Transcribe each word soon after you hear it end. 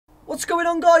What's going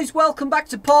on, guys? Welcome back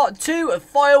to part 2 of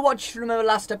Firewatch. Remember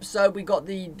last episode we got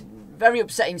the very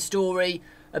upsetting story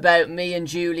about me and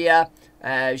Julia.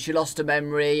 She lost her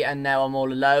memory and now I'm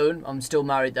all alone. I'm still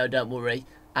married though, don't worry.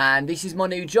 And this is my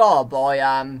new job. I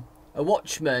am a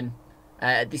watchman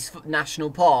at this national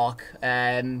park.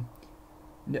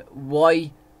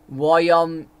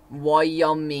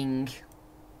 Wyoming.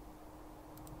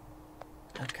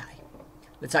 Okay.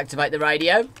 Let's activate the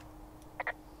radio.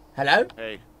 Hello?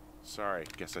 Hey, sorry,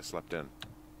 guess I slept in.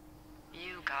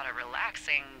 You got a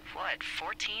relaxing, what,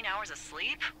 14 hours of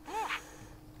sleep? Whew.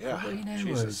 Yeah,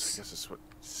 Jesus, I guess it's what,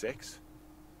 6?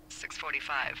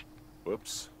 6:45.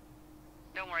 Whoops.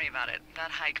 Don't worry about it.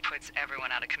 That hike puts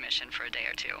everyone out of commission for a day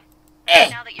or two.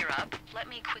 Now that you're up, let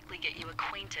me quickly get you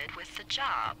acquainted with the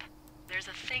job. There's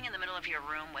a thing in the middle of your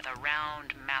room with a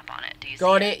round map on it. Do you see it?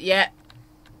 Got it, yeah.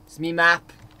 It's me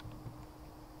map.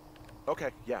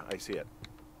 Okay, yeah, I see it.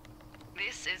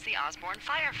 This is the Osborne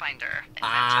Firefinder.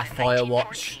 Firewatch. Invented in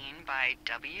 1914 by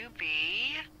W.B.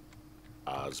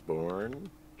 Osborne?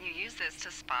 You use this to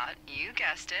spot, you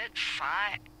guessed it,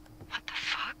 What the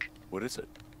fuck? What is it?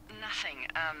 Nothing.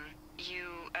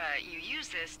 You use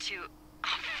this to...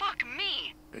 Oh, fuck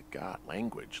me! Good God,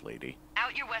 language, lady.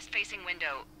 Out your west-facing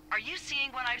window. Are you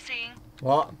seeing what I'm seeing?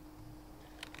 What?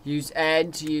 Use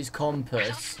N to use Are those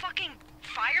compass. fucking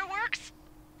fireworks?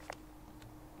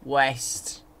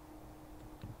 West.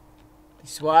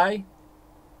 This way?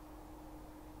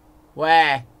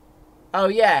 Where? Oh,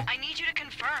 yeah. I need you to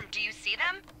confirm. Do you see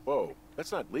them? Whoa,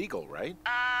 that's not legal, right?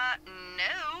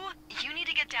 No. You need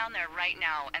to get down there right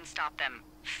now and stop them.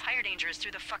 Fire danger is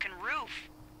through the fucking roof.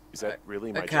 Is that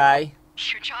really my job? Okay.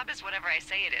 Your job is whatever I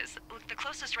say it is. Look, the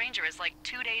closest ranger is like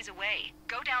 2 days away.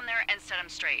 Go down there and set them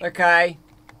straight. Okay.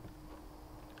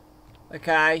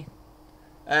 Okay.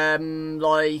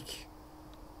 Like...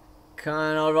 Can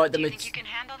I write them Do you a... think you can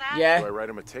handle that? Do I Yeah. write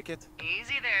him a ticket?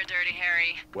 Easy there, Dirty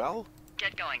Harry. Well,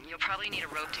 Get going. You'll probably need a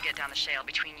rope to get down the shale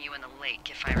between you and the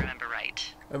lake, if I remember right.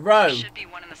 A row. There should be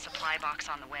one in the supply box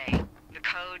on the way. The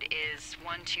code is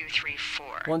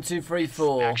 1234. 1, 2, 3,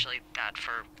 4. Actually, that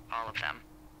for all of them.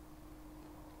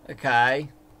 Okay.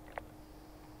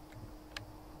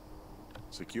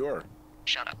 secure.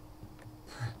 Shut up.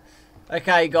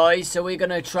 Okay, guys, so we're going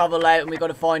to travel out and we've got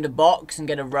to find a box and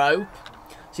get a rope.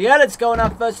 So yeah, let's go on our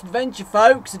first adventure,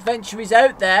 folks. Adventure is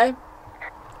out there.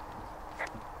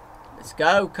 Let's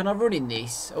go. Can I run in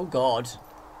this? Oh, God.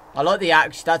 I like the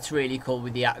action. That's really cool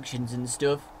with the actions and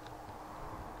stuff.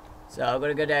 So, I'm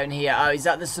going to go down here. Oh, is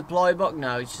that the supply box?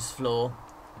 No, it's just floor.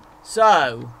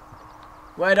 So,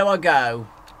 where do I go?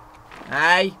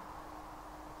 Hey?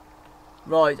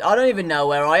 Right, I don't even know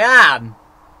where I am.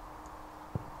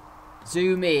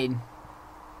 Zoom in.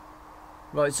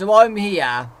 Right, so I'm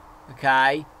here.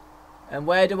 Okay. And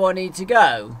where do I need to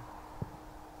go?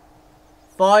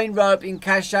 Find rope in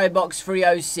cache box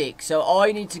 306. So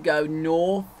I need to go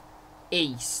north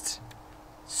east.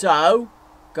 So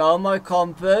go on my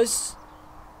compass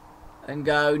and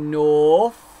go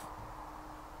north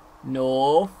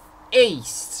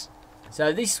east.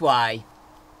 So this way.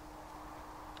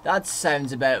 That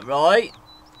sounds about right.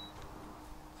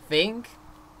 I think.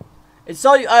 It's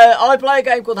like I play a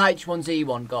game called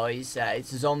H1Z1, guys.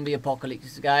 It's a zombie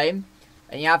apocalypse game.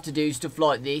 And you have to do stuff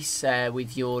like this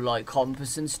with your like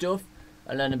compass and stuff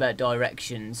and learn about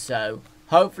directions. So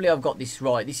hopefully I've got this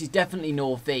right. This is definitely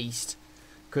northeast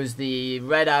because the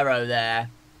red arrow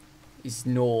there is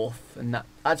north. And that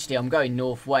actually I'm going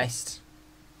northwest.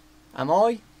 Am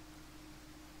I?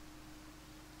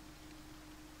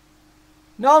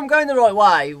 No, I'm going the right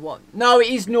way. What? No, it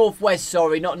is northwest.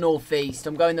 Sorry, not northeast.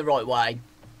 I'm going the right way.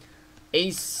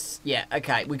 Yeah.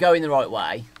 Okay, we're going the right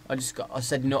way. I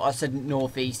said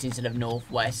northeast instead of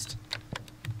northwest.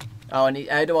 Oh,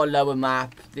 how do I lower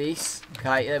map this?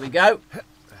 Okay, there we go.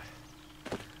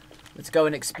 Let's go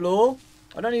and explore.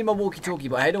 I don't need my walkie-talkie,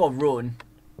 but how do I run?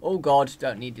 Oh God,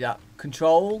 don't need that.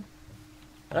 Control.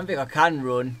 I don't think I can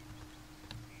run.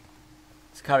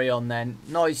 Let's carry on then.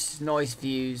 Nice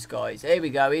views, guys. Here we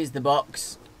go. Here's the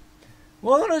box.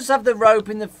 Why don't I just have the rope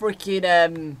in the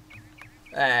freaking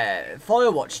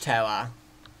Firewatch tower?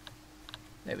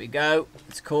 There we go.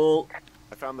 It's cool.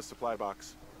 I found the supply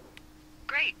box.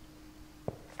 Great.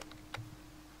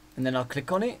 And then I'll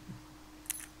click on it.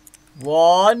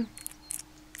 1,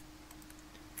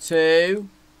 2,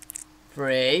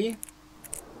 3,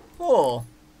 4.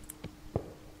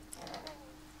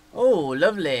 Oh,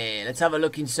 lovely. Let's have a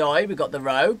look inside. We've got the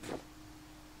rope.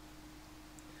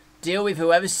 Deal with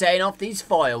whoever's setting off these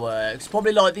fireworks.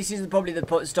 Probably like this is probably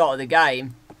the start of the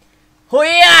game.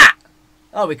 Hoo-yah!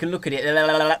 Oh, we can look at it.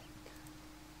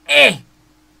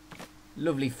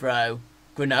 Lovely throw.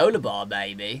 Granola bar,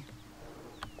 baby.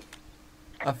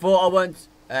 I thought I won't...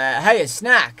 hey, a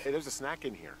snack. Hey, there's a snack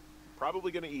in here.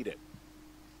 Probably gonna eat it.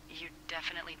 You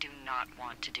definitely do not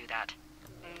want to do that.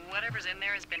 Whatever's in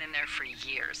there has been in there for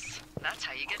years. That's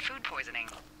how you get food poisoning.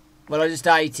 Well, I just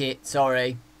ate it.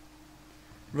 Sorry.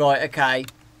 Right, okay.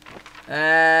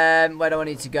 Where do I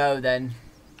need to go then?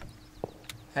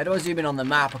 How do I zoom in on the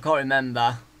map? I can't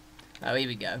remember. Oh, here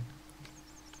we go.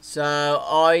 So,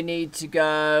 I need to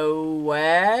go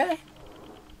where?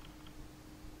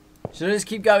 Should I just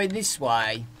keep going this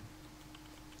way?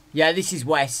 Yeah, this is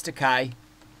west, okay.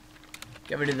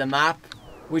 Get rid of the map.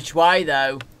 Which way,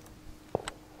 though?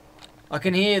 I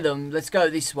can hear them. Let's go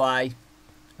this way.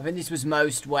 I think this was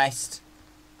most west.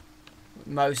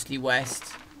 Mostly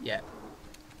west. Yeah.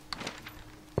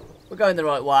 We're going the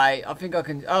right way. I think I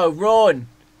can... Oh, run!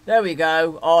 There we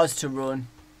go. Ours to run.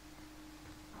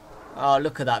 Oh,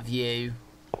 look at that view.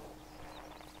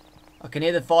 I can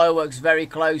hear the fireworks very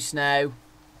close now.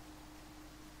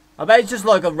 I bet it's just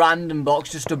like a random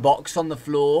box. Just a box on the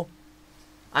floor.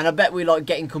 And I bet we're like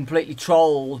getting completely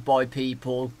trolled by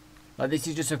people. Like this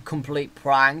is just a complete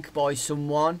prank by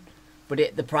someone.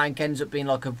 But the prank ends up being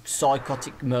like a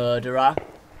psychotic murderer.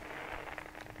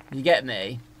 You get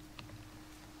me?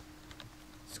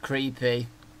 It's creepy.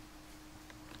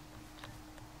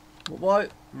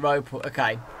 What? Rope.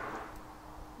 Okay.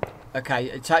 Okay,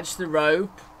 attach the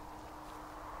rope.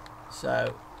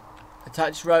 So,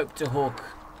 attach rope to hook.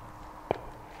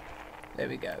 There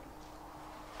we go.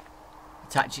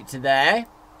 Attach it to there.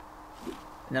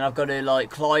 And then I've got to like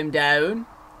climb down.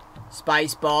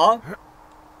 Space bar.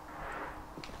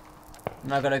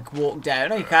 And I've got to walk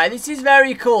down. Okay, this is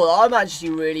very cool. I'm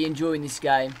actually really enjoying this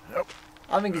game.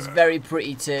 I think it's very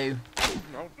pretty too.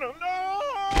 No, no,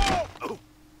 no! Oh.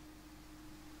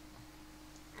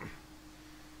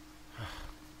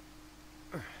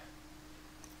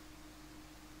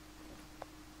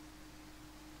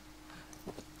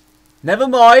 Never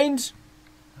mind.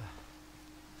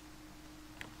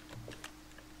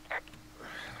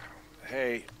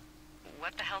 Hey.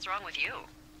 What the hell's wrong with you?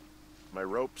 My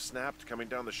rope snapped coming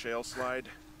down the shale slide.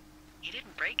 You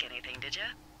didn't break anything, did you?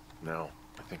 No,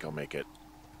 I think I'll make it.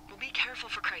 Well, be careful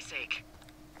for Christ's sake.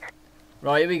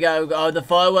 Right, here we go. Oh, the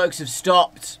fireworks have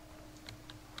stopped.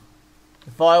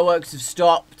 The fireworks have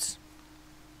stopped.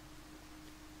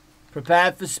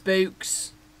 Prepare for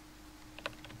spooks.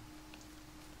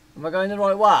 Am I going the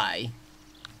right way?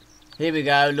 Here we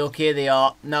go. Look, here they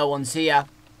are. No one's here.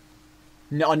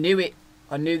 No, I knew it.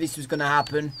 I knew this was going to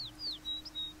happen.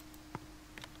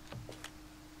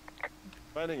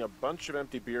 Finding a bunch of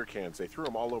empty beer cans. They threw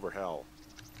them all over hell.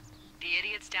 The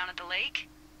idiots down at the lake?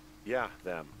 Yeah,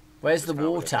 them. Where's Just the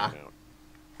found where they water? hung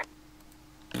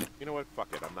out. You know what?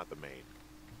 Fuck it. I'm not the main.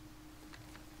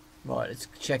 Right, let's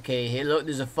check here. Look,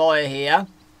 there's a fire here.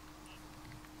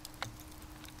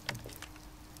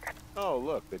 Oh,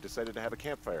 look. They decided to have a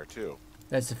campfire, too.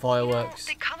 There's the fireworks.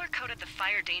 You know, they color-coded the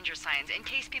fire danger signs in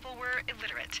case people were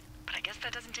illiterate. But I guess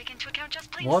that doesn't take into account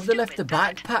just plain Why have they left the stupid, does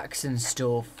it? backpacks and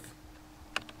stuff?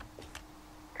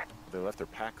 They left their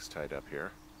packs tied up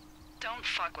here. Don't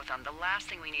fuck with them. The last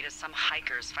thing we need is some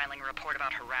hikers filing a report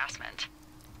about harassment.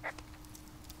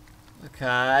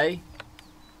 Okay.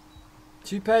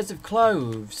 2 pairs of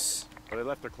clothes. Well, they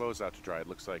left their clothes out to dry. It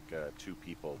looks like 2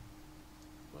 people.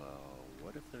 Well,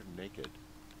 what if they're naked?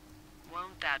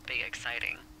 Won't that be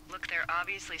exciting? Look, they're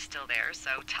obviously still there, so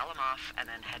tell them off and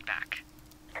then head back.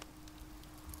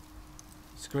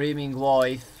 Screaming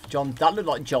wife. John. That looked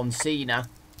like John Cena.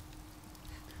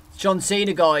 It's John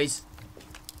Cena, guys.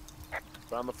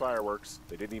 Found the fireworks.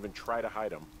 They didn't even try to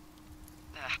hide them.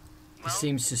 Well, This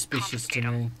seems suspicious to confiscate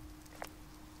 'em. me.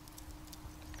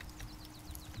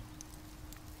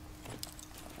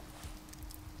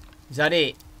 Is that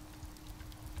it?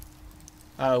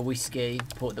 Oh, whiskey.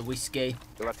 Put the whiskey.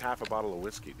 They left half a bottle of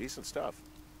whiskey. Decent stuff.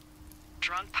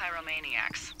 Drunk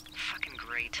pyromaniacs. Fucking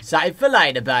great. Save for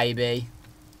later, baby.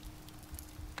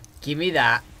 Give me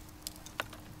that.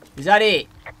 Is that it?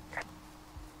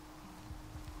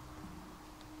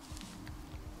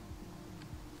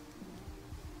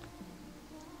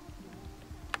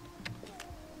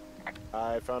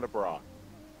 I found a bra.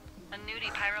 A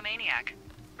nudie pyromaniac.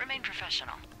 Remain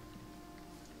professional.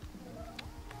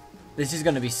 This is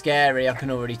going to be scary, I can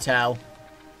already tell.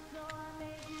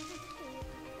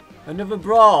 Another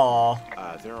bra.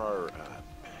 There are,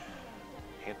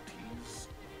 panties.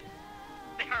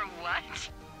 They are what?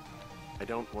 I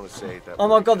don't want to say that. Oh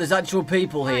my god, there's actual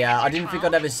people here. I didn't think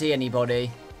I'd ever see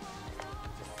anybody.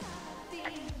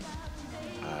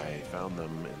 I found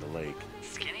them in the lake.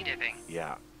 Skinny dipping.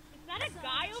 Yeah. Is that a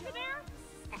guy over there?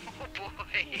 Oh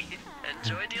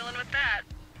Enjoy dealing with that.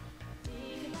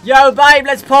 Yo, babe,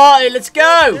 let's party. Let's go.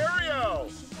 Mario!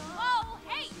 Oh,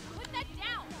 hey, put that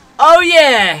down. Oh,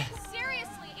 yeah.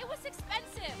 Seriously, it was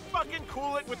expensive. Fucking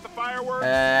cool it with the fireworks.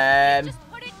 Just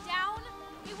put it down.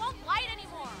 We won't light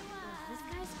anymore. This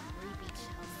guy's creepy,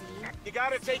 Chelsea. You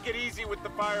gotta take it easy with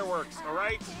the fireworks, all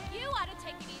right? You ought to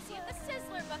take it easy at the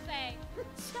Sizzler buffet.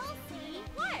 Chelsea?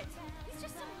 What? He's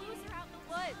just some loser out in the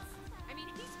woods. I mean,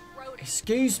 he's grown.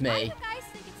 Excuse Why me. do guys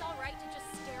think it's all right to just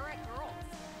stare at girls?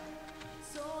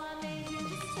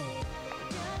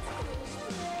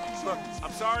 Look,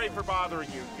 I'm sorry for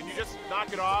bothering you. Can you just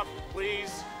knock it off,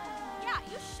 please? Yeah,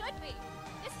 you should be.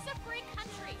 This is a free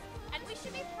country, and we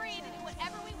should be free to do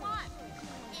whatever we want.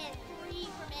 And free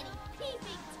from any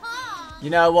peeping Tom. You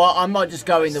know what? I might just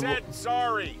go in the... Said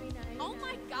sorry. Oh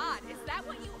my God, is that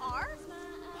what you are?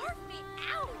 Barf me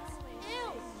out.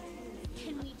 Ew.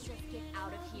 Can we just get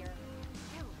out of here?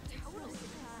 Ew, totally.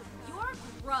 You're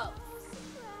gross.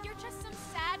 You're just some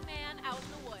sad man out in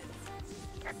the woods.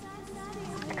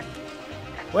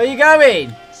 Where you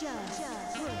going?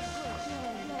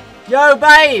 Yo,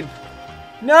 babe.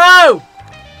 No.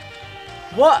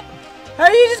 What? How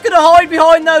are you just going to hide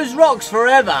behind those rocks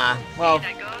forever? Well, Did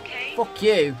I go okay? fuck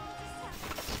you.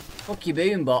 Fuck your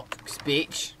boombox,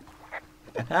 bitch.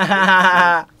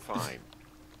 Fine.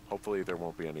 Hopefully there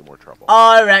won't be any more trouble.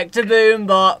 I wrecked a Thanks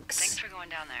boombox. for going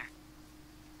down there.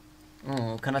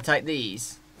 Oh, can I take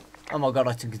these? Oh my god,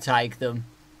 I can take them.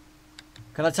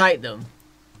 Can I take them?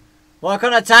 Why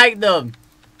can't I take them?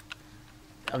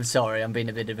 I'm sorry, I'm being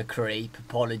a bit of a creep.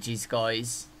 Apologies,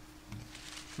 guys.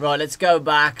 Right, let's go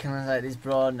back. Can I take this,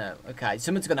 bro? No. Okay,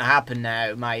 something's going to happen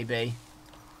now, maybe.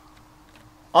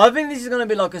 I think this is going to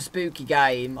be like a spooky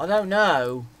game. I don't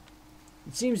know.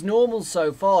 It seems normal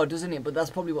so far, doesn't it? But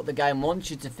that's probably what the game wants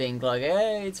you to think. Like,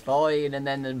 hey, it's fine. And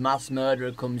then the mass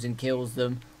murderer comes and kills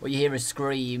them. Or you hear a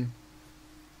scream.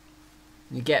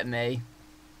 You get me?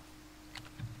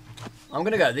 I'm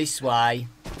going to go this way.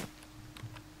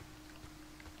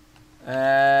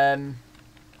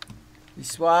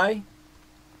 This way?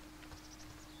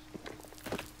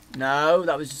 No,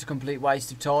 that was just a complete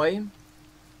waste of time.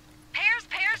 Pears,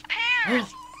 pears,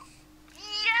 pears!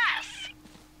 Yes!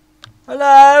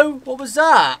 Hello? What was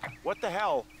that? What the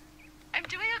hell? I'm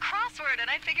doing a crossword and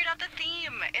I figured out the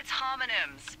theme. It's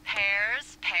homonyms.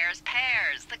 Pears, pears,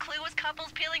 pears. The clue was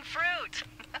couples peeling fruit.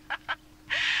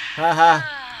 Haha.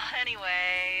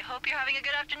 Anyway, hope you're having a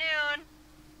good afternoon.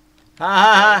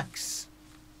 Haha.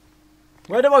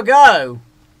 Where do I go?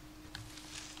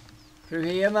 Through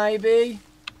here, maybe?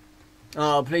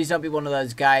 Oh, please don't be one of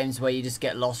those games where you just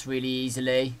get lost really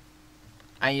easily.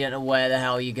 And you don't know where the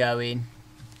hell you're going.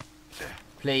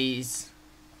 Please.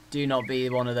 Do not be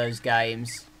one of those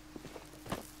games.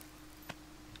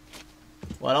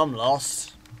 Well, I'm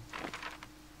lost.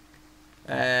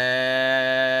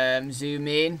 Zoom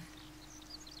in.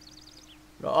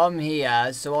 Right, I'm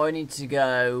here, so I need to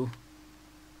go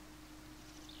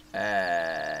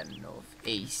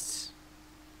northeast.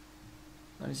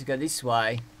 I need to go this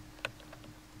way.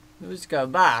 Let's go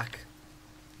back.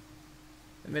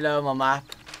 Let me load my map.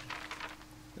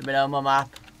 Let me load my map.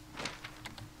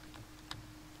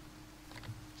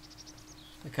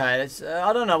 Okay, let's.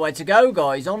 I don't know where to go,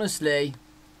 guys. Honestly.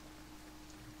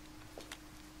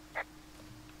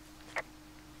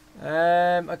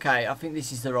 Okay, I think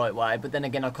this is the right way, but then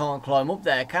again, I can't climb up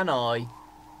there, can I?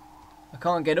 I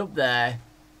can't get up there.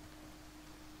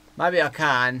 Maybe I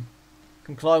can.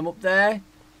 Can climb up there?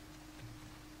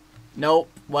 Nope.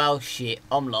 Well, shit.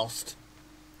 I'm lost.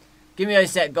 Give me a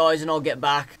sec, guys, and I'll get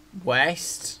back.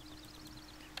 West.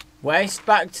 West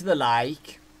back to the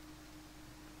lake.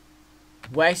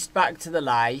 West back to the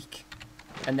lake.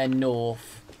 And then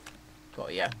north.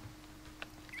 Got ya.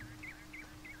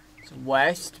 So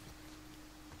west.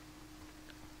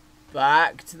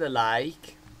 Back to the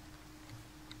lake.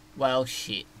 Well,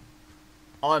 shit.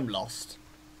 I'm lost.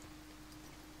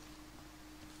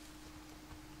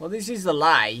 Well, this is the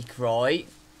lake, right?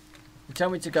 You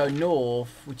tell me to go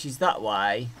north, which is that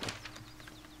way.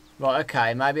 Right,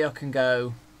 okay, maybe I can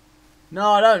go...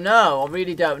 No, I don't know. I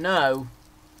really don't know.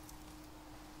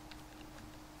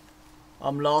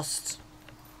 I'm lost.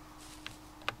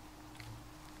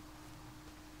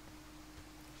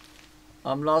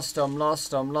 I'm lost, I'm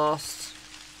lost, I'm lost.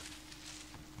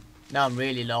 Now I'm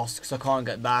really lost because I can't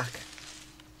get back.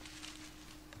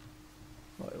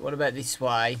 What about this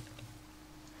way?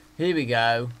 Here we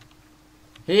go.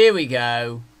 Here we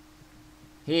go.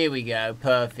 Here we go.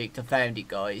 Perfect. I found it,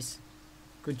 guys.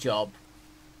 Good job.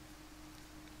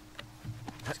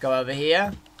 Let's go over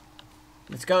here.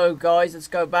 Let's go, guys. Let's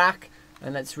go back.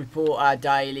 And let's report our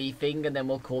daily thing, and then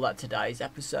we'll call that today's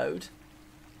episode.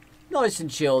 Nice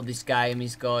and chilled this game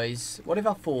is, guys. What if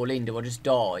I fall in? Do I just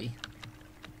die?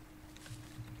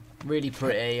 Really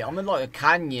pretty. I'm in like a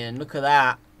canyon. Look at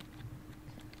that.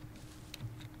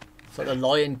 It's like the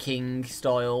Lion King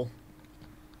style.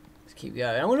 Let's keep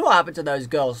going. I wonder what happened to those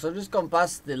girls. So I've just gone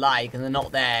past the lake and they're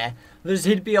not there. They just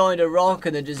hid behind a rock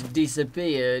and they just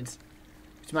disappeared.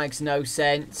 Which makes no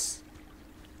sense.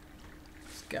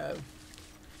 Let's go.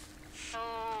 So,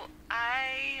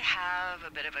 I have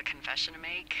a bit of a confession to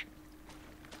make.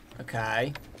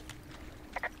 Okay.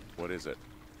 What is it?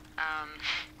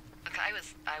 Look,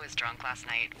 I was drunk last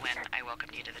night when I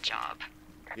welcomed you to the job.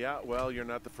 Yeah, well, you're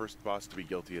not the first boss to be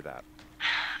guilty of that.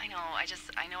 I know,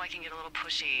 I know I can get a little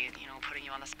pushy, you know, putting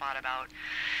you on the spot about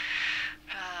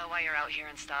why you're out here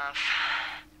and stuff.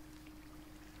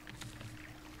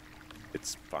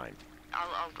 It's fine.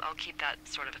 I'll keep that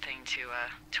sort of a thing to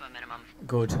a minimum.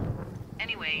 Good.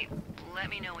 Anyway, let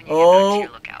me know when you get back to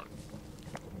your lookout.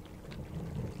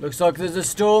 Looks like there's a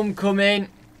storm coming.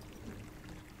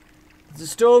 There's a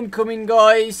storm coming,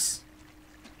 guys.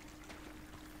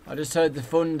 I just heard the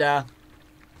thunder.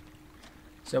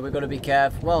 So we've got to be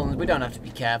careful. Well, we don't have to be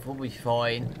careful. We'll be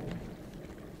fine.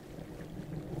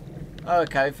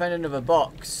 Okay, we found another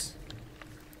box.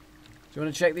 Do you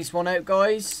want to check this one out,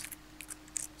 guys?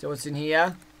 So what's in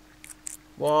here?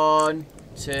 1,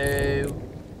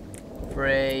 2,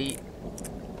 3,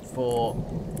 4.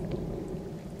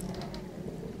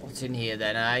 What's in here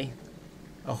then, eh?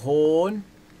 A horn.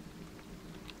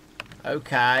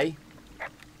 Okay.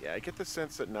 Yeah, I get the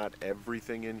sense that not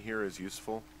everything in here is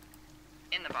useful.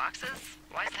 In the boxes?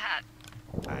 Why's that?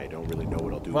 I don't really know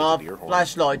what I'll do Well, with the ear horn.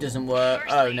 flashlight doesn't work.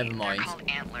 Firstly, Oh, never mind. They're called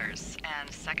antlers.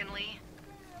 And secondly,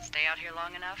 stay out here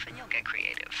long enough and you'll get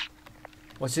creative.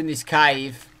 What's in this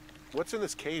cave? What's in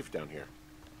this cave down here?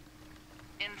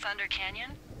 In Thunder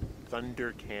Canyon?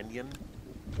 Thunder Canyon?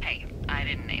 Hey, I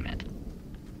didn't name it.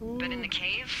 But in the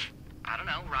cave, I don't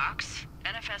know, rocks?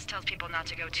 NFS tells people not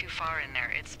to go too far in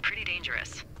there. It's pretty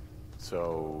dangerous.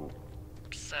 So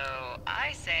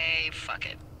I say, fuck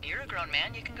it. You're a grown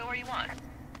man, you can go where you want.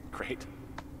 great.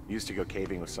 Used to go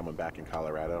caving with someone back in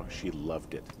Colorado. She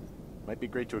loved it. Might be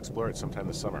great to explore it sometime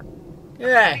this summer.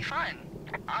 Yeah. It'll be fun.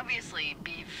 Obviously,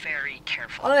 be very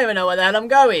careful. I don't even know where the hell I'm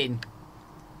going.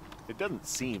 It doesn't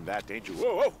seem that dangerous.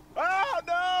 Whoa, whoa! Oh,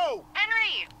 no!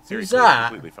 Henry! Seriously, that?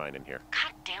 I'm completely fine in here.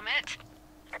 God damn it.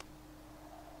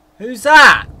 Who's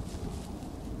that?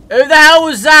 Who the hell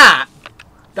was that?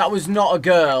 That was not a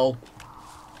girl.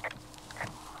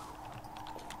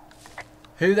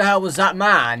 Who the hell was that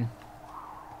man?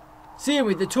 See him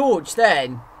with the torch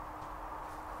then.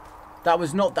 That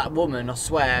was not that woman, I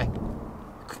swear.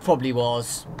 Probably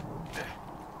was.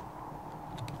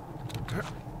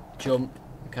 Jump.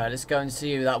 Okay, let's go and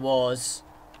see who that was.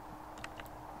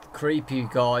 Creepy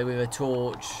guy with a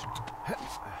torch.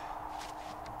 Let's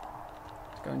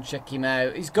go and check him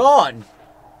out. He's gone.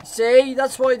 See,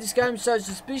 that's why this game's so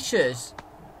suspicious.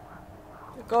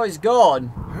 The guy's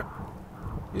gone.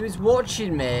 He was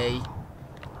watching me.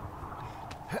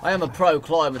 I am a pro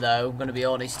climber though, I'm going to be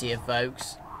honest here,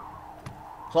 folks.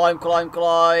 Climb, climb,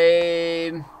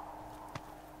 climb.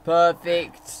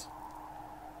 Perfect.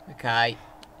 Okay.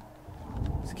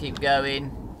 Let's keep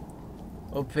going.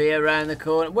 Up here, around the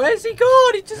corner. Where's he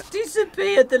gone? He just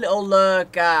disappeared, the little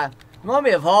lurker. Remind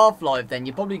me of Half-Life then.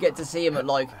 You probably get to see him at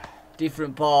like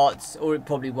different parts. Or it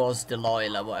probably was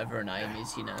Delilah, whatever her name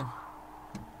is, you know.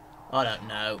 I don't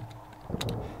know.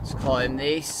 Let's climb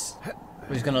this.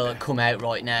 He's gonna like, come out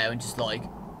right now and just like...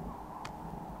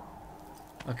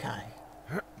 Okay.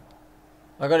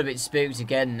 I got a bit spooked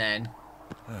again then.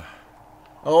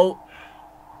 Oh.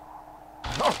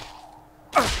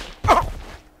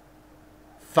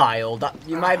 Failed. That,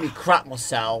 you made me crap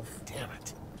myself. Damn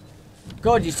it.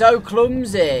 God, you're so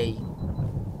clumsy.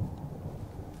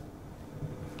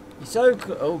 You're so...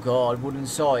 Oh God, wooden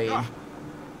sign.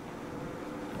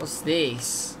 What's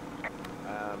this?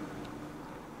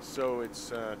 So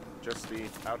it's just the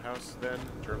outhouse then,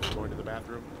 in terms of going to the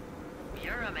bathroom?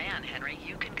 You're a man, Henry.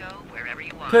 You can go wherever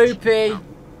you want. Poopy. Well,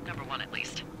 number one at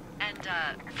least. And,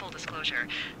 full disclosure,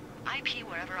 I pee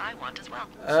wherever I want as well.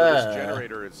 So this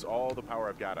generator is all the power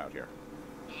I've got out here.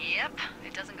 Yep.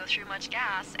 It doesn't go through much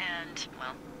gas, and,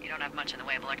 well, you don't have much in the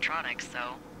way of electronics,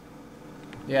 so...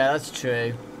 Yeah, that's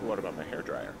true. What about my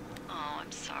hairdryer? Oh,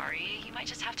 I'm sorry. You might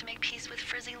just have to make peace with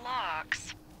frizzy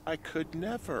locks. I could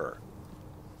never.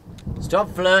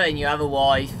 Stop flirting, you have a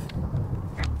wife.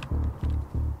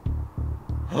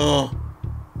 Oh.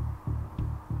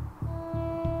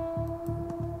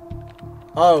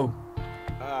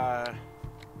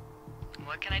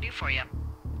 What can I do for you?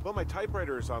 Well, my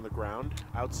typewriter is on the ground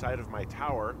outside of my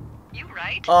tower. You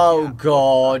right? Oh, Yeah.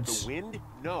 God. The wind?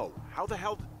 No. How the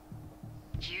hell?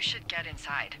 You should get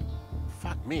inside.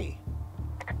 Fuck me.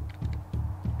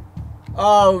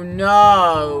 Oh,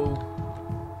 no.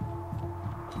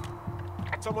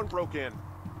 Someone broke in.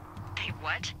 Hey,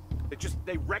 what?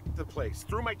 They wrecked the place.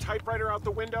 Threw my typewriter out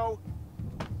the window.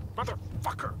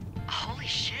 Motherfucker. Holy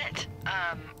shit.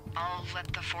 I'll let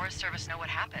the Forest Service know what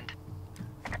happened.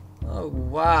 Oh,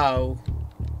 wow.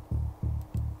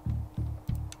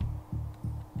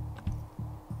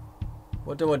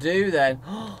 What do I do then?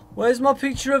 Where's my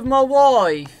picture of my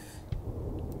wife?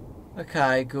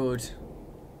 Okay, good.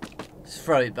 Just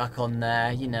throw it back on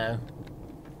there, you know.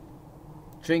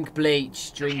 Drink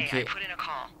bleach, drink Okay, it. I put in a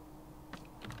call.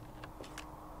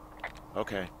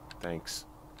 Okay, thanks.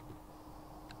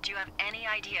 Do you have any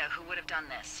idea who would have done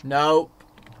this? Nope.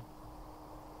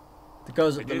 The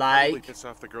girls I at the did probably lake. piss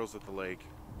off the girls at the lake.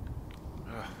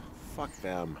 Ugh, fuck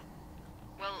them.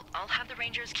 Well, I'll have the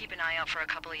Rangers keep an eye out for a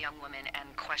couple of young women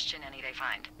and question any they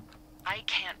find. I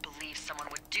can't believe someone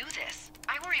would do this.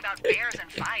 I worry about bears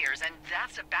and fires, and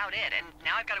that's about it. And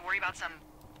now I've got to worry about some,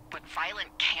 violent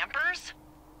campers?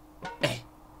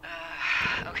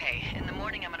 Okay, in the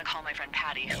morning I'm gonna call my friend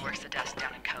Patty, who works the desk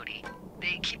down in Cody.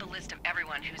 They keep a list of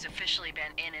everyone who's officially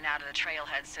been in and out of the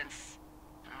trailhead since,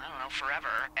 I don't know, forever,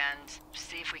 and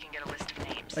see if we can get a list of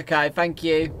names. Okay, thank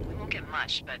you. We won't get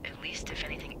much, but at least if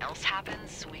anything else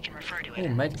happens, we can refer to it Oh,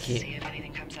 and medkit. see if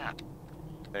anything comes up.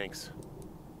 Thanks.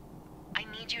 I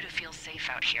need you to feel safe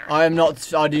out here. I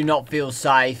do not feel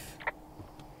safe.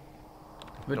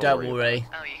 But don't Don't worry worry.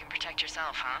 Oh, you can protect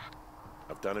yourself, huh?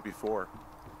 I've done it before.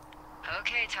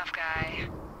 Okay, tough guy.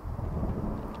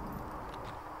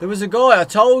 There was a guy, I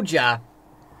told ya.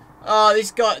 Oh,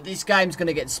 this game's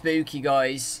gonna get spooky,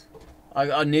 guys.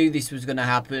 I knew this was gonna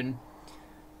happen.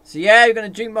 So yeah, I'm gonna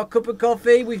drink my cup of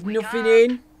coffee with Wake nothing up.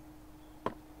 in.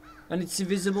 And it's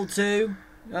invisible too.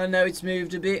 I know it's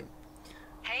moved a bit.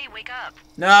 Hey, wake up.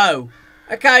 No.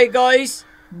 Okay, guys.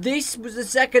 This was the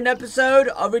second episode.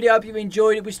 I really hope you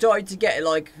enjoyed it. We're starting to get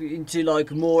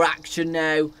into more action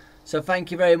now. So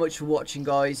thank you very much for watching,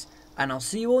 guys. And I'll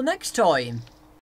see you all next time.